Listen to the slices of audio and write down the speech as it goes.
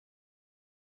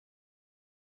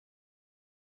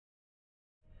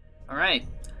Alright,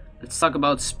 let's talk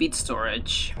about speed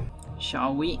storage,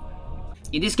 shall we?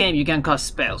 In this game you can cast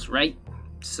spells, right?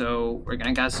 So we're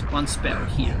gonna cast one spell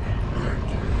here.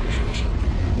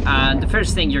 And the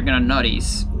first thing you're gonna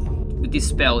notice with this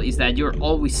spell is that you're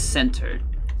always centered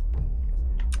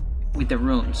with the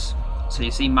runes. So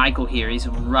you see Michael here is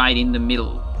right in the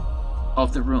middle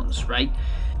of the runes, right?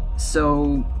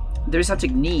 So there's a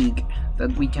technique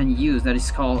that we can use that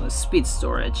is called speed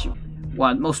storage.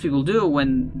 What most people do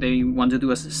when they want to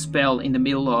do a spell in the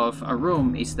middle of a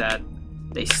room is that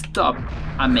they stop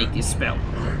and make this spell.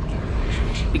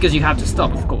 Because you have to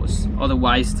stop, of course,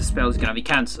 otherwise the spell is gonna be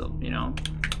cancelled, you know?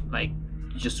 Like,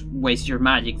 you just waste your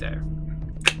magic there.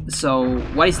 So,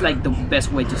 what is like the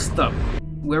best way to stop?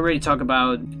 We already talked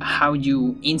about how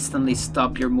you instantly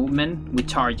stop your movement with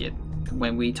target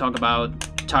when we talk about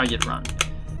target run.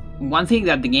 One thing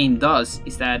that the game does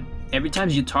is that every time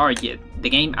you target, the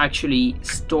game actually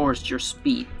stores your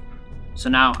speed. So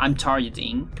now I'm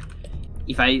targeting.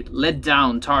 If I let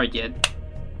down target,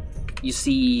 you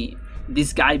see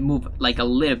this guy move like a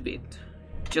little bit,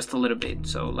 just a little bit.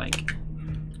 So like,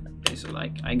 okay, so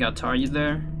like I got target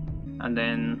there, and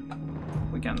then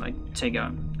we can like take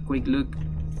a quick look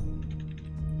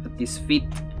at this feet,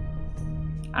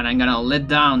 and I'm gonna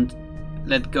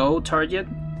let go target,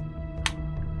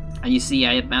 and you see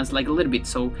I advanced like a little bit.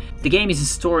 So the game is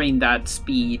storing that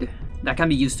speed that can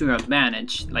be used to your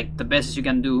advantage. Like the best you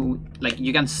can do, like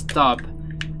you can stop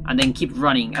and then keep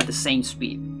running at the same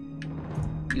speed.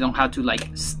 You don't have to like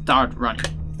start running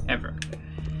ever.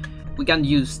 We can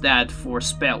use that for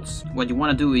spells. What you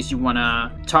want to do is you want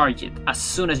to target as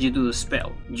soon as you do the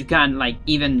spell. You can like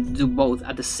even do both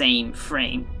at the same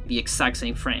frame, the exact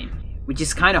same frame, which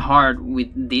is kind of hard with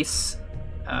this,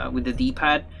 with the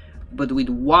D-pad. But with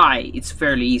Y, it's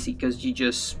fairly easy because you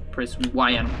just press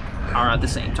Y and R at the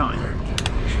same time.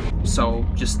 So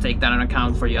just take that into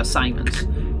account for your assignments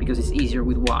because it's easier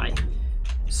with Y.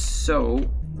 So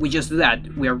we just do that.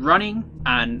 We are running,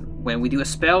 and when we do a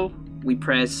spell, we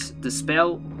press the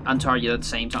spell and target at the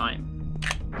same time.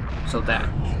 So that.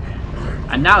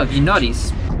 And now if you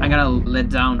notice, I'm gonna let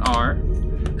down R.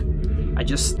 I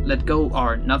just let go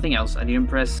R, nothing else. I didn't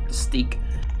press the stick.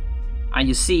 And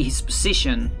you see his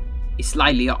position is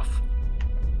slightly off.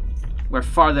 We're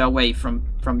farther away from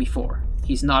before.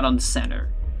 He's not on the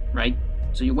center, right?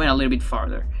 So you went a little bit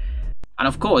farther. And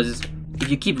of course, if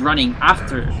you keep running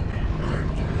after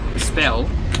the spell,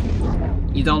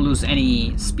 you don't lose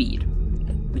any speed,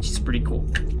 which is pretty cool.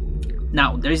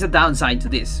 Now, there is a downside to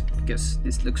this, because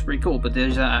this looks pretty cool, but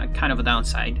there's a kind of a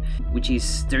downside, which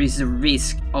is there is a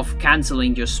risk of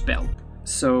canceling your spell.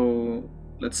 So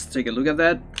let's take a look at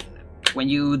that. When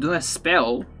you do a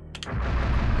spell,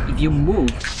 if you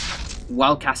move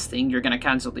while casting, you're gonna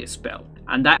cancel this spell.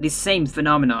 And this same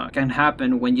phenomena can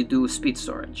happen when you do speed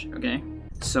storage, okay?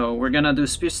 So we're gonna do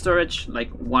speed storage, like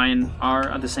Y and R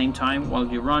at the same time while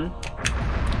you run.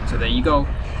 So there you go.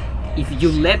 If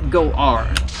you let go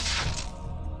R,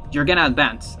 you're gonna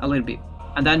advance a little bit.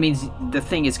 And that means the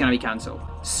thing is gonna be cancelled.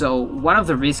 So one of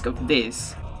the risks of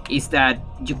this is that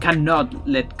you cannot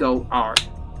let go R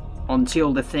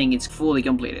until the thing is fully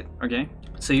completed, okay?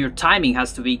 So your timing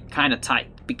has to be kind of tight,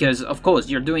 because of course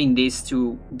you're doing this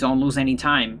to don't lose any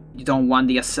time. You don't want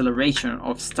the acceleration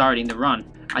of starting the run,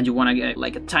 and you want to get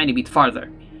like a tiny bit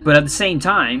farther. But at the same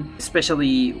time,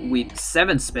 especially with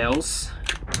 7 spells,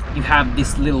 you have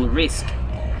this little risk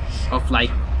of like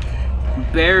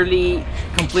barely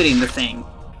completing the thing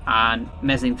and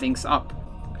messing things up.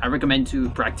 I recommend to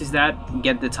practice that,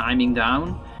 get the timing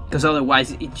down, because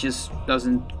otherwise it just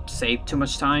doesn't save too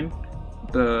much time.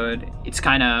 But it's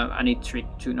kind of a neat trick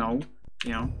to know,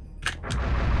 you know.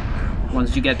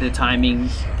 Once you get the timing,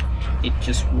 it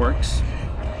just works.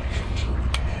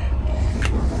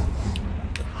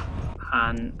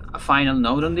 And a final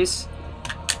note on this,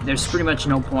 there's pretty much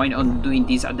no point on doing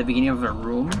this at the beginning of a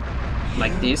room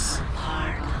like this.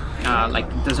 Like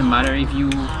it doesn't matter if you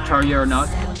target or not,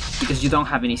 because you don't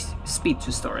have any speed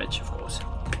to storage, of course.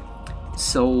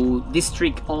 So this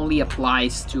trick only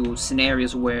applies to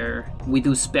scenarios where we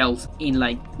do spells in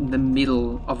like the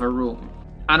middle of a room.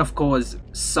 And of course,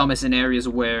 some scenarios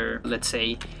where, let's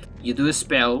say, you do a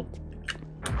spell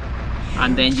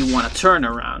and then you want to turn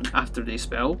around after the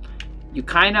spell. You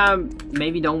kind of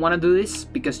maybe don't want to do this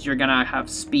because you're gonna have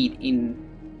speed in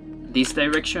this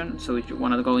direction. So if you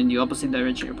want to go in the opposite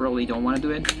direction, you probably don't want to do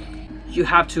it. You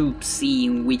have to see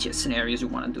in which scenarios you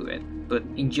want to do it. But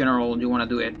in general, you want to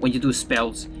do it when you do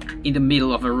spells in the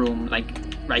middle of a room, like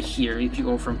right here. If you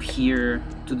go from here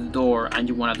to the door and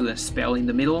you want to do a spell in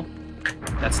the middle,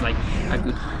 that's like a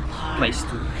good place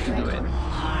to do it.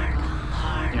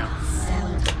 You know.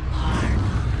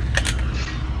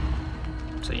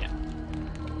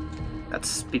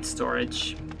 pit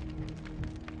storage.